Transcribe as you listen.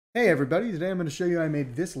Hey everybody, today I'm going to show you how I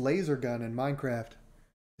made this laser gun in Minecraft.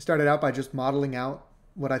 I started out by just modeling out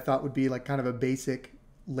what I thought would be like kind of a basic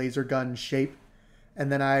laser gun shape.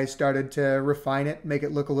 And then I started to refine it, make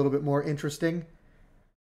it look a little bit more interesting.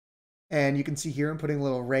 And you can see here I'm putting a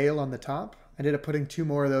little rail on the top. I ended up putting two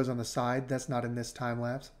more of those on the side. That's not in this time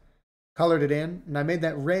lapse. Colored it in, and I made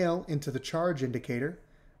that rail into the charge indicator.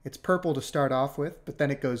 It's purple to start off with, but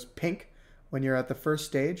then it goes pink when you're at the first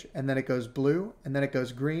stage, and then it goes blue, and then it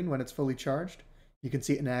goes green when it's fully charged. You can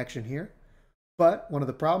see it in action here. But one of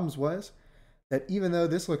the problems was that even though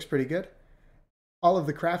this looks pretty good, all of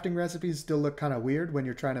the crafting recipes still look kind of weird when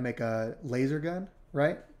you're trying to make a laser gun,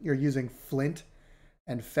 right? You're using flint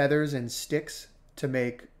and feathers and sticks to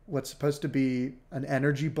make what's supposed to be an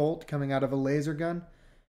energy bolt coming out of a laser gun.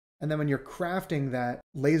 And then when you're crafting that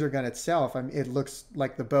laser gun itself, it looks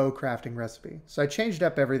like the bow crafting recipe. So I changed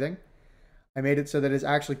up everything. I made it so that it's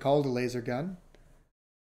actually called a laser gun,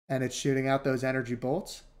 and it's shooting out those energy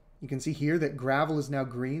bolts. You can see here that gravel is now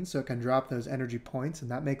green, so it can drop those energy points,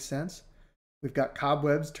 and that makes sense. We've got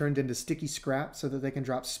cobwebs turned into sticky scrap so that they can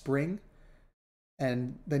drop spring,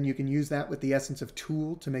 and then you can use that with the essence of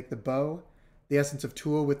tool to make the bow, the essence of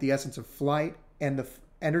tool with the essence of flight, and the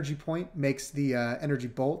energy point makes the energy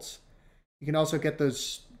bolts. You can also get those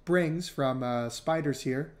springs from spiders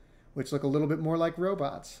here, which look a little bit more like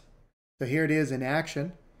robots. So here it is in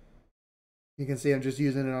action. You can see I'm just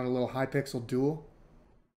using it on a little high pixel dual.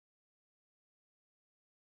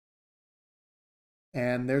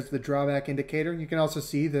 And there's the drawback indicator. You can also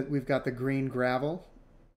see that we've got the green gravel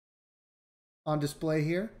on display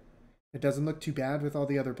here. It doesn't look too bad with all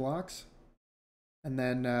the other blocks. And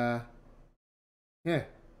then, yeah,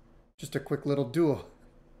 just a quick little duel.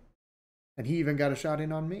 And he even got a shot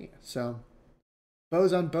in on me. So,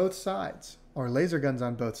 bows on both sides, or laser guns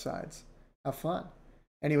on both sides. Have fun.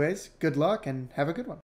 Anyways, good luck and have a good one.